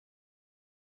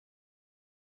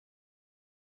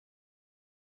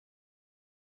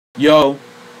Yo,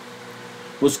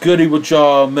 what's goody with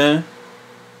y'all, man?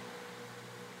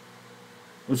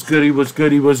 What's goody, what's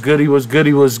goody, what's goody, what's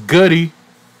goody, what's goody?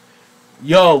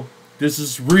 Yo, this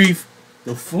is Reef,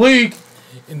 the Fleek.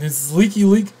 And this is Leaky.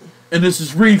 And this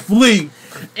is Reef'Lik,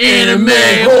 Anime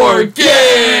Horror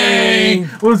Gang!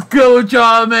 What's good with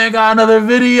y'all, man? Got another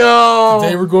video.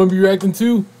 Today we're going to be reacting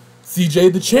to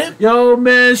Cj Dachamp. Yo,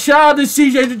 man, shout out to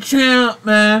Cj Dachamp,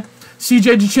 man.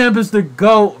 Cj Dachamp is the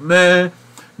GOAT, man.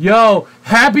 Yo,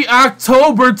 happy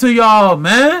October to y'all,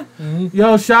 man.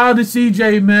 Yo, shout out to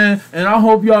CJ, man. And I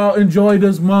hope y'all enjoy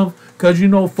this month, because you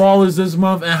know fall is this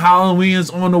month and Halloween is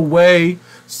on the way.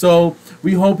 So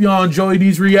we hope y'all enjoy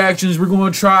these reactions. We're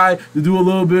going to try to do a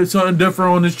little bit something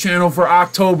different on this channel for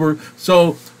October.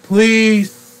 So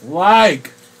please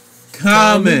like,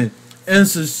 comment, and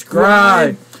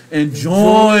subscribe. And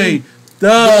join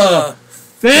the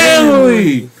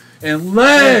family. And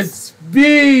let's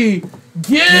begin.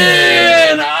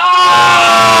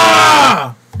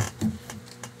 Ah!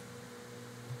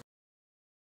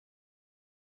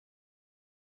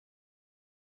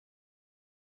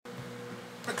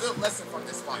 A good lesson from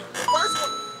this fight. First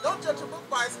one, don't judge a book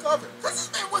by its cover. Cause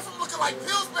this man went from looking like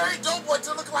Pillsbury Doughboy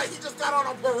to looking like he just got on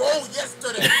a parole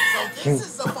yesterday. So this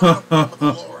is the final form of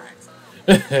the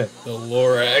Lorax. The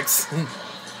Lorax.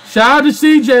 Shout out to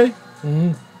CJ.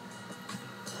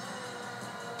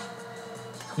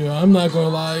 Yo, I'm not gonna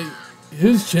lie,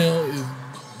 his channel is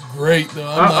great though.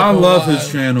 I love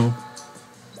his channel.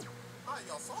 Alright,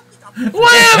 y'all, so I think Wait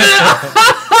a minute!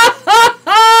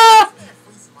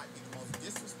 Frieza might be the most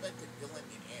disrespected villain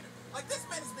in anime. Like, this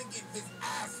man has been getting his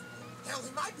ass whooped. Hell,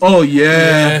 he might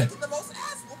be the most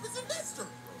ass whoopers in history.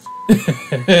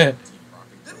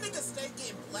 Them niggas stay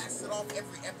getting blasted off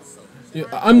every episode. Yeah,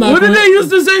 I'm not. What did they used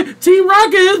to say? Team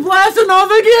Rocket is blasting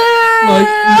off again! Like,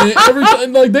 man, every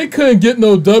time, like, they couldn't get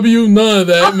no W, none of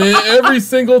that, man. Every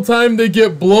single time they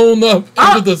get blown up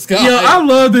into the sky. Yo, I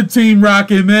love the Team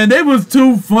Rocket, man. They was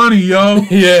too funny, yo.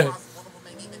 Yeah. One of them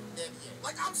ain't even dead yet.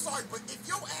 Like, I'm sorry, but if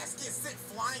your ass gets sent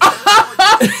flying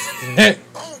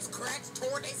bones cracked,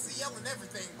 torn ACL and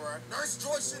everything, bro. Nurse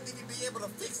Joy shouldn't even be able to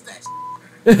fix that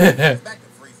shit. Back to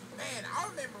Frieza. Man, I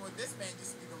remember when this man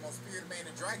used to be the most feared man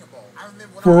in Dragon Ball. I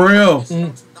remember when For real. I was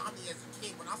Tsunami as a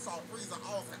kid, when I saw Frieza,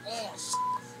 I was like, oh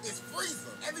shit, it's Frieza.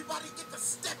 Everybody get to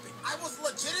stepping. I was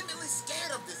legitimately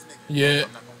scared of this nigga. Yeah.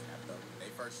 I'm not gonna cap though. When they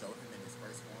first showed him in his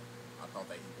first one, I thought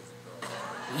that he was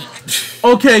a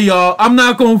girl. Okay, y'all, I'm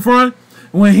not gonna front.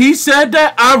 When he said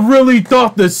that, I really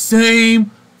thought the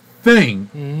same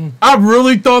thing. I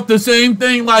really thought the same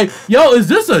thing. Like, yo, is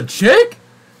this a chick?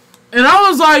 And I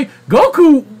was like,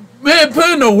 Goku, man,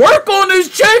 putting the work on this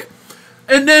chick.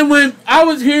 And then when I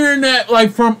was hearing that,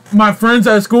 like, from my friends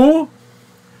at school,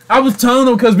 I was telling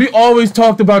them, because we always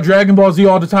talked about Dragon Ball Z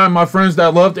all the time, my friends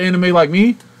that loved anime like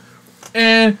me.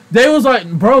 And they was like,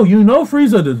 bro, you know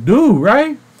Frieza the dude,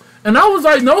 right? And I was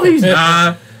like, no, he's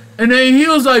not. And then he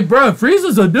was like, bro,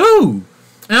 Frieza's a dude.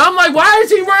 And I'm like, why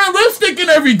is he wearing lipstick and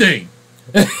everything?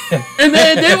 And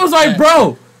then they was like,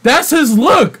 bro, that's his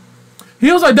look. He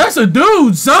was like, that's a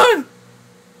dude, son.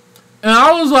 And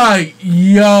I was like,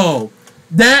 yo,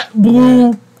 that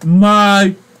blew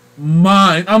my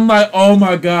mind. I'm like, oh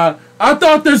my God. I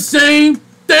thought the same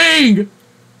thing.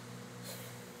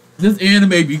 This anime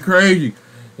be crazy.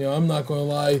 Yo, I'm not gonna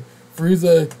lie,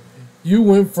 Frieza, you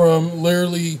went from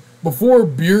literally, before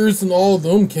Beers and all of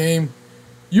them came,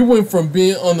 you went from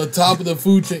being on the top of the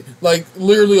food chain, like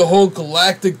literally a whole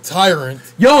galactic tyrant.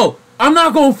 Yo, I'm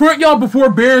not gonna front y'all before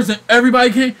Bears and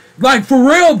everybody came. Like, for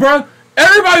real, bro.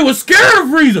 Everybody was scared of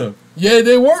Frieza. Yeah,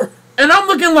 they were. And I'm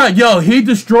looking like, yo, he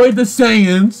destroyed the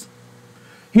Saiyans.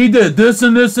 He did this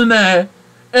and this and that.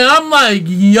 And I'm like,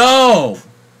 yo,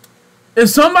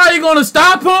 is somebody gonna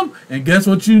stop him? And guess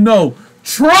what you know?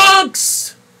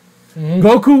 Trunks!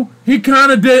 Goku, he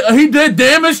did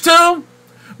damage to him,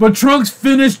 but Trunks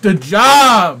finished the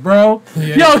job, bro.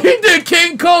 Yeah. Yo, he did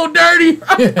King Cole dirty.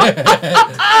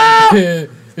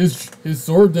 his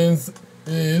sword didn't.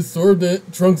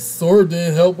 Trunks' sword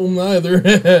didn't help him either.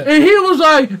 And he was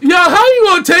like, yo, how you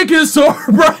gonna take his sword,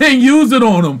 bro, and use it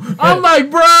on him? I'm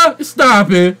like, bro,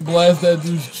 stop it. Blast that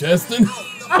dude's chest in.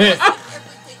 Everything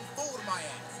fooled my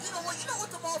ass. You know what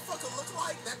the motherfucker look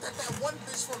like? That one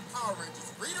bitch from Power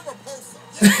Rangers, Rita Repulsa.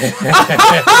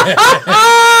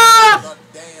 The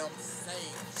damn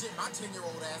same shit. My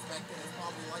 10-year-old ass back then is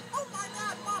probably like, oh my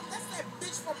God, mom, that's that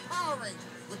bitch from Power Rangers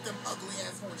with them ugly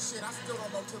ass horn shit. I still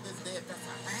don't know till this day if that's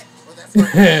a hat or that's like a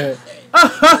head.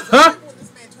 When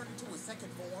this man turned into his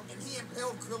second form and he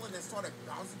impaled Krillin and started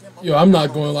bouncing him up. Yo, I'm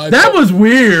not gonna lie. That was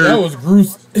weird. That was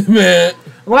gruesome, man.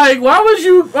 Like, why would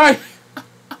you, like...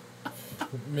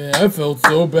 Man, I felt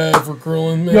so bad for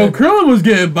Krillin, man. Yo, Krillin was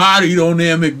getting bodied on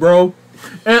Namek, bro.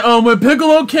 And when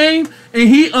Piccolo came and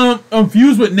he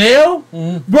fused with Nail,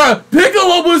 bro,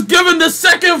 Piccolo was giving the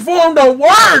second form to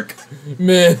work.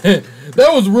 Man,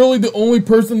 that was really the only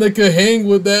person that could hang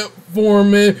with that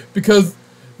form, man, because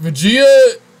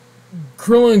Vegeta,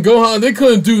 Krillin, and Gohan, they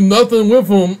couldn't do nothing with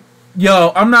him.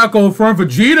 Yo, I'm not going front.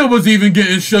 Vegeta was even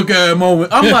getting shook at a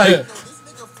moment. I'm like, Yo, this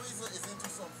nigga Frieza is into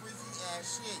some freaky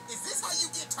ass shit. Is this how you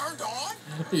get turned on?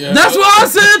 Yeah. that's what I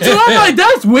said too. I'm like,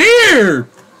 that's weird.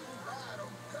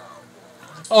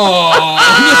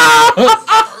 Oh,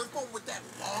 Earthbone with that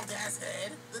long ass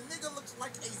head. The nigga looks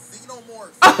like a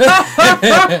xenomorph.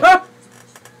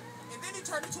 And then he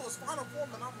turned into his final form,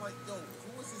 and I'm like, yo,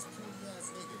 who is this puny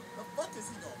ass nigga? The fuck is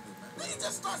he gonna do, man? Then he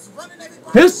just starts running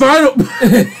everybody. His final,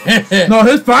 no,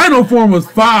 his final form was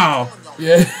foul.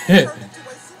 Yeah. He turned into a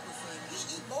Super Saiyan.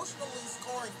 He emotionally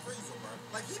scarring Frieza, bro.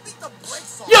 Like, he beat the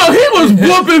brakes off. Yo, he was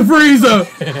whooping Frieza.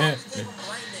 He gave him brain damage.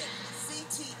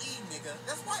 CTE, nigga.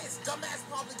 That's why his dumbass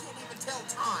probably can't even tell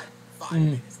time. 5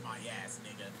 minutes, my ass,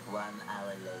 nigga. 1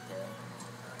 hour later.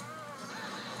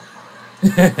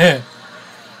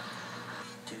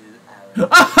 2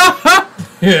 hours.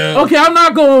 Yeah. Okay, I'm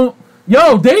not going.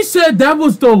 Yo, they said that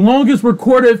was the longest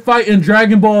recorded fight in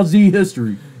Dragon Ball Z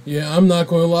history. Yeah, I'm not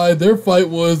gonna lie. Their fight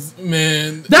was,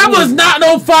 man. That was not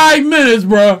no 5 minutes,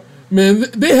 bro. Man,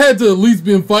 they had to at least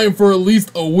been fighting for at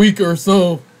least a week or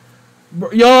so.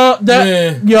 Y'all,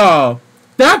 Man.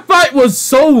 that fight was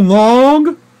so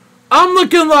long. I'm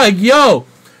looking like, yo,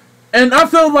 and I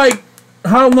felt like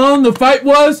how long the fight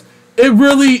was. It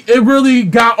really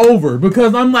got over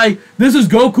because I'm like, this is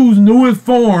Goku's newest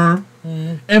form,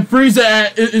 and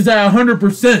Frieza is at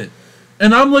 100%,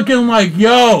 and I'm looking like,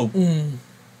 yo,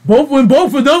 when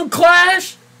both of them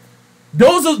clash,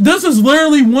 this is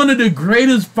literally one of the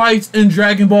greatest fights in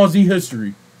Dragon Ball Z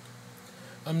history.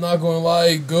 I'm not gonna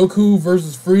lie. Goku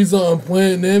versus Frieza on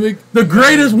Planet Namek.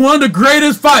 One of the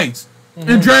greatest fights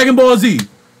in Dragon Ball Z.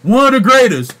 One of the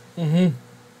greatest.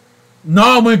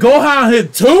 No, when Gohan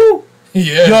hit 2,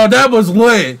 Yeah. yo, that was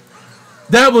lit.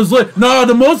 That was lit. No,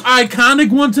 the most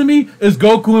iconic one to me is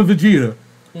Goku and Vegeta.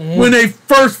 When they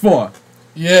first fought.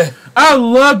 Yeah. I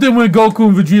loved it when Goku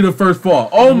and Vegeta first fought.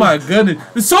 Oh my goodness.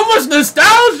 There's so much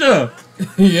nostalgia.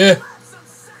 Yeah.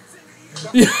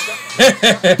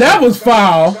 That was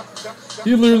foul.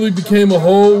 He literally became a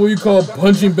whole, what you call,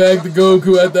 punching bag to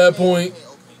Goku at that point. Okay,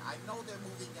 I know they're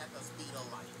moving at the speed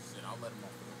of light. Shit, I'll let him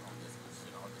off the hook on this one.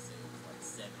 Shit, I'll just say it was like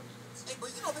 7 minutes. Hey, but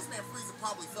you know this man Frieza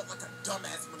probably felt like a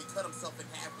dumbass when he cut himself in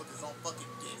half with his own fucking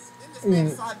disc. Then this man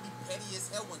decided to be petty as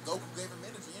hell when Goku gave him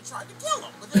energy and tried to kill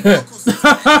him. But then Goku said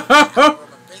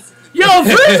basically... Yo,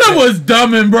 Frieza was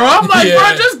dumbing, bro. I'm like, Yeah.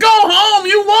 bro, just go home.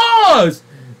 You lost.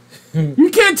 You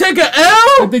can't take an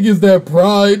I L. think it's that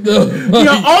pride, though.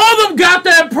 Yo, all of them got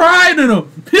that pride in them.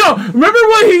 Yo, remember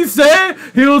what he said?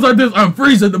 He was like this, I'm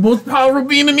Frieza, the most powerful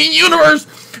being in the universe.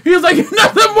 He was like, you're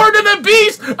nothing more than a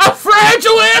beast, a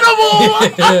fragile animal.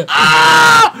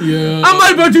 Yeah. I'm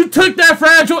like, but you took that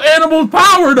fragile animal's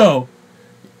power, though.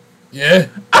 Yeah.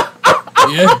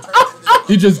 Yeah.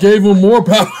 He just gave him more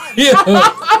power. Yeah.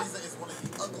 Frieza is one of the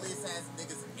ugliest ass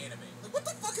niggas in anime. Like, what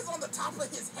the fuck is on the top of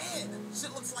his head?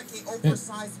 Shit looks like an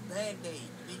oversized band-aid.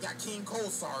 And he got King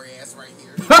Cole's sorry ass right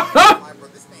here. My bro,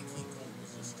 this man King Cole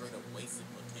was just straight up wasting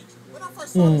potential. When I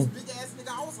first saw this big ass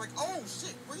nigga, I was like, oh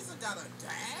shit, Frieza got a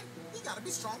dad? He gotta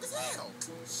be strong as hell.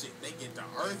 Shit, they get to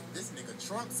Earth, this nigga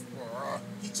Trunks, bruh.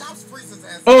 He chops Frieza's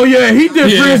ass. Oh, yeah, he did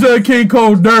Yeah. Frieza and King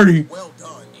Cole dirty. Well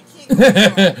done. And King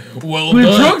Cole, Well When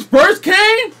done. Trunks first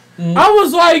came, I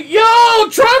was like, yo,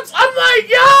 Trunks. I'm like,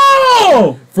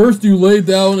 yo. First you laid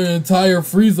down an entire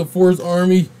Frieza Force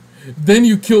army, then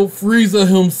you killed Frieza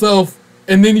himself,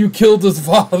 and then you killed his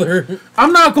father.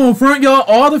 I'm not gonna front y'all.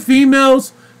 All the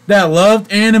females that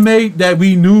loved anime that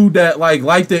we knew that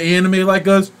liked the anime like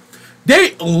us,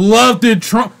 they loved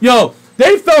it. Yo,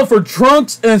 they fell for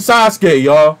Trunks and Sasuke,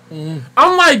 y'all.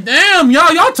 I'm like, damn,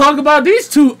 y'all talk about these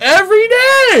two every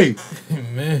day.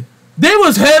 Man. They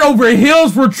was head over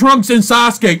heels for Trunks and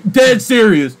Sasuke. Dead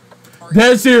serious.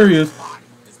 Dead serious.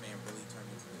 this man really turned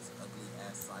into this ugly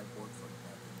ass cyborg for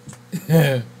nothing.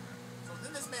 Yeah. So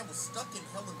then this man was stuck in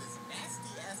hell in this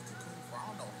nasty ass cocoon for I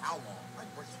don't know how long. Like,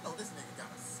 bro, you know this nigga got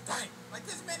a stank. Like,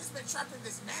 this man has been trapped in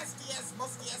this nasty ass,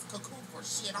 musty ass cocoon for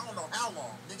shit, I don't know how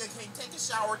long. Nigga can't take a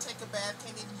shower, take a bath,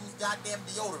 can't even use goddamn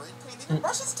deodorant, can't even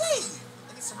brush his teeth.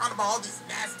 And he's surrounded by all these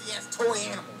nasty ass toy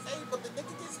animals. Hey, but the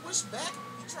nigga gets wished back.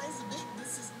 He trains a bit,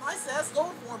 gets his nice ass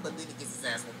going for him, but then he gets his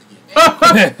ass whooped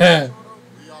again.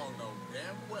 We all know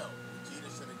damn well Vegeta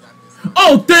should have got this.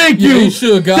 Oh, thank Yeah, you. he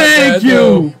shoulda got Thank that, you.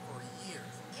 though. For years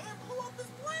and blew up his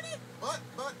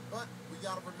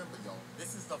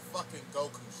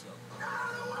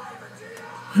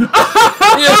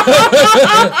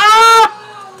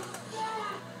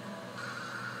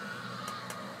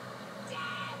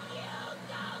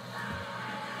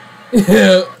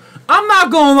Yeah. I'm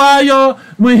not gonna lie, y'all.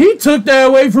 When he took that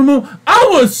away from him, I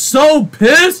was so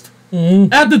pissed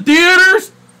at the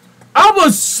theaters. I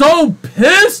was so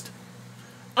pissed.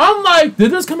 I'm like,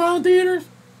 did this come out in theaters?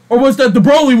 Or was that the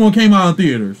Broly one came out in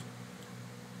theaters?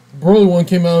 Broly one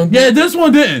came out. Yeah, this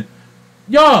one didn't.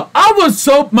 Y'all, I was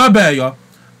so... My bad, y'all.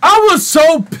 I was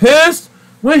so pissed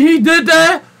when he did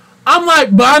that. I'm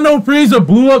like, but I know Frieza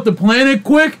blew up the planet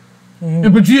quick. And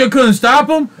Vegeta couldn't stop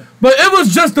him. But it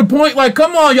was just the point, like,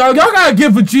 come on, y'all. Y'all gotta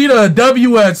give Vegeta a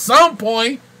W at some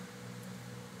point.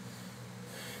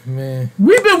 Man.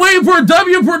 We've been waiting for a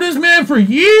W for this man for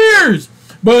years.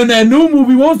 But in that new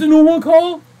movie, what was the new one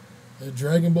called? The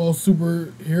Dragon Ball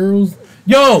Superheroes.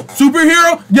 Yo,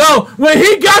 superhero. Yo, when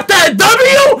he got that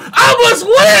W, I was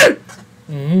lit.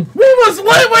 We was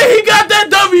lit when he got that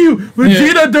W.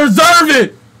 Vegeta deserved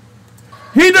it.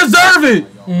 He deserved it.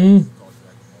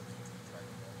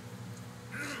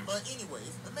 But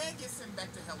anyways, the man gets sent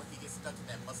back to hell and he gets stuck in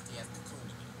that musty ass cocoon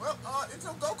again. Well,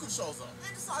 until Goku shows up.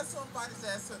 They decide to invite his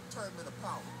ass to turn him into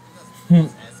power.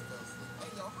 His ass fell asleep.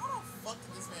 Hey yo, how the fuck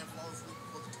did this man fall asleep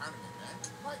before the tournament, man?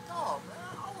 Like, oh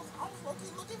man, I was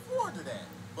low-key looking forward to that.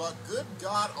 But good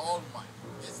God Almighty,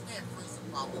 this man Frieza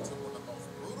probably took one of the most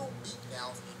brutal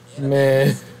beatdowns in anime.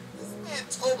 Man. This man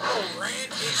Toko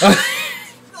ran his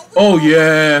Oh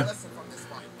yeah.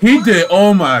 He did.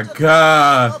 Oh my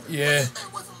God. Yeah.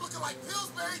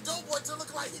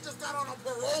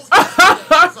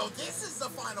 So this is the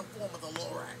final form of the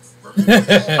Lorax. Remember,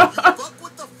 you fuck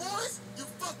with the forest, you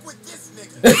fuck with this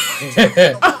nigga.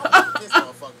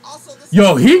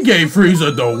 Yo, he gave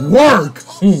Frieza the work.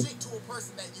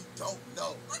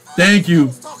 Thank you.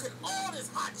 Talking all this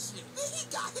hot shit. Then he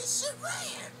got his shit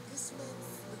ran. This man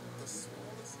flipped the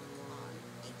smallest eye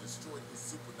and destroyed his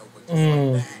supernova just like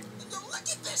that. Yo, look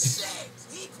at this shit.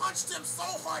 He punched him so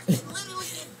hard he literally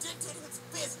indented his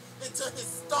fist into his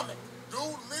stomach. Dude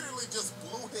literally just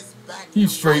blew his back. He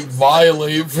straight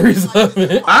violated Frieza,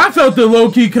 man. I felt the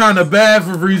low key kind of bad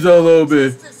for Frieza a little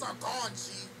bit. Are gone,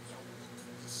 G.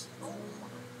 Yo, oh my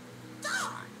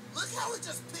God. Look how it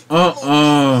just picked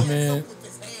man. with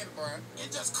his hand, bro,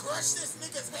 and just crushed this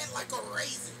nigga's head like a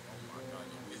raisin. Oh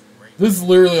my God, This is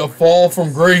literally a fall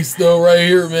from grace, though, right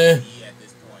here, man. at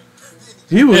this point.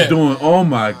 He was doing. Oh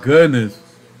my goodness.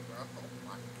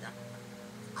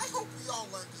 I hope we all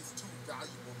learned these two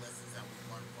valuable lessons that we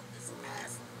learned from this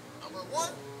ass. Number one,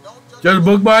 don't Judge a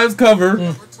book by its cover.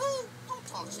 Number two, don't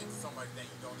talk shit to somebody that you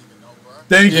don't even know, bro.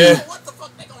 Thank you. Yeah. What the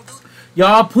fuck they gonna do?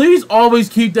 Y'all, please always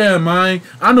keep that in mind.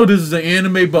 I know this is an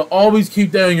anime, but always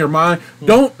keep that in your mind.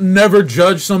 Don't never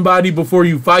judge somebody before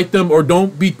you fight them, or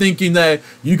don't be thinking that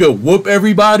you could whoop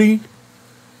everybody.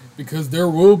 Because there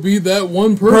will be that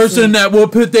one Person that will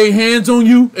put their hands on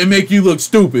you and make you look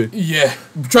stupid. Yeah.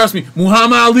 Trust me,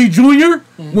 Muhammad Ali Jr.,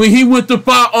 when he went to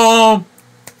fight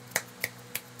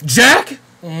Jack,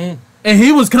 and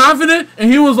he was confident,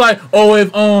 and he was like, oh,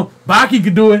 if Baki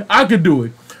could do it, I could do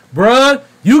it. Bruh,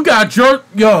 you got your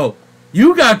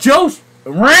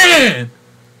ran.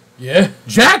 Yeah.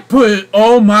 Jack put,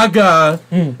 oh my God.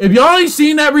 If y'all ain't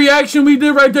seen that reaction we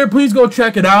did right there, please go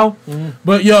check it out.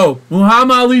 But yo,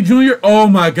 Muhammad Ali Jr., oh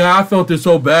my God, I felt it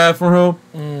so bad for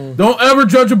him. Don't ever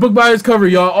judge a book by its cover,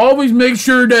 y'all. Always make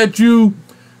sure that you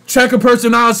check a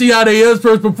person out, see how they is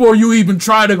first before you even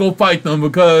try to go fight them,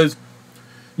 because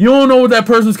you don't know what that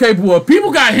person's capable of.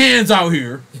 People got hands out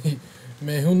here.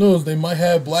 Man, who knows? They might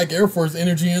have Black Air Force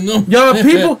energy in them. Yo,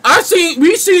 people,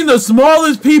 we seen the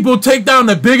smallest people take down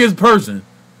the biggest person.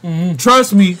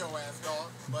 Trust me, Your ass, dog.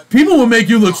 But people will make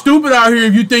you look stupid out here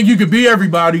if you think you could be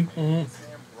everybody. Sam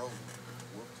Brody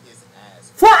whooped his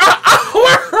ass For an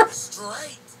hour.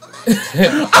 straight.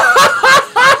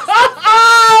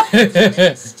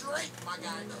 Straight, my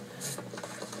guy.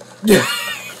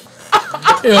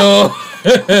 Yo.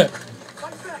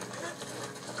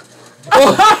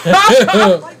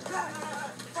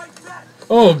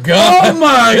 Oh God. Oh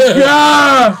my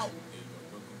God.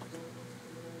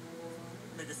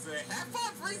 Nigga said, have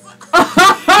fun, Frieza.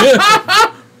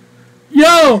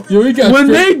 Yo, Yo, we got when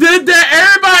straight- they did that,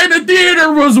 everybody in the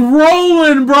theater was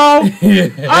rolling, bro. Yeah.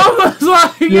 I was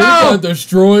like, He got yo.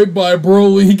 destroyed by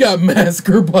Broly. He got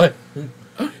massacred by.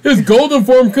 His golden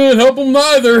form couldn't help him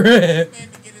neither. Man to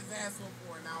get his ass whooped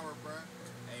for an hour, bruh.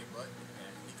 Hey, but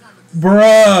he kind of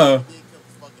Bruh. did kill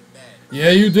his fucking dad. Yeah,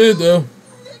 you did though.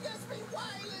 Niggas be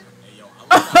wildin'. Hey, yo,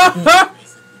 I was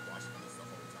basically watching this the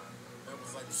whole time. It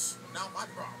was like, not my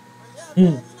problem. Like, yeah,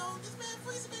 man, you know, this man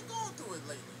Frieza been going through it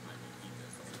lately. I mean, he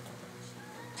does.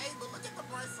 Hey, but look at the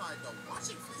bright side, though.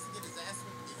 Watching Frieza get his ass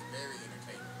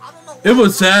don't know. It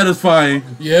was satisfying.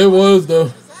 Yeah, it was though.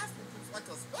 His ass was like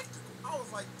a spectacle. I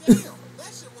was like, damn,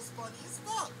 that shit was funny as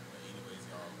fuck. But anyways,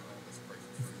 y'all, let's pray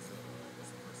for Frieza.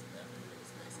 That's the person that made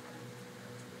his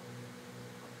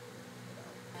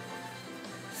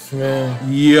face.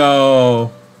 Man.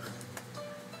 Yo.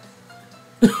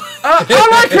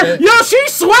 I like her. Yo,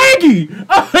 she's swaggy.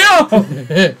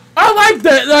 Yo, I like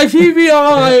that. Like she be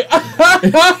all like,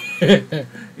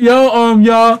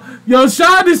 yo,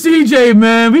 shout out to CJ,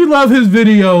 man. We love his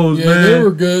videos, Yeah, man. they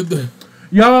were good.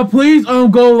 Y'all, please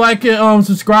go like and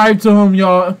subscribe to him,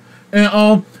 y'all,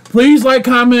 and please like,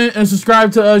 comment, and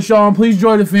subscribe to us, y'all. And please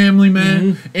join the family,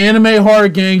 man. Anime Horror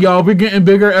Gang, y'all. We're getting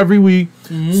bigger every week,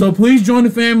 so please join the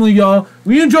family, y'all.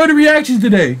 We enjoyed the reactions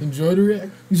today. Enjoy the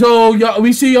reaction. So, y'all,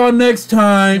 we see y'all next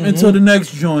time until the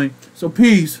next joint. So,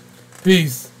 peace.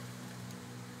 Peace.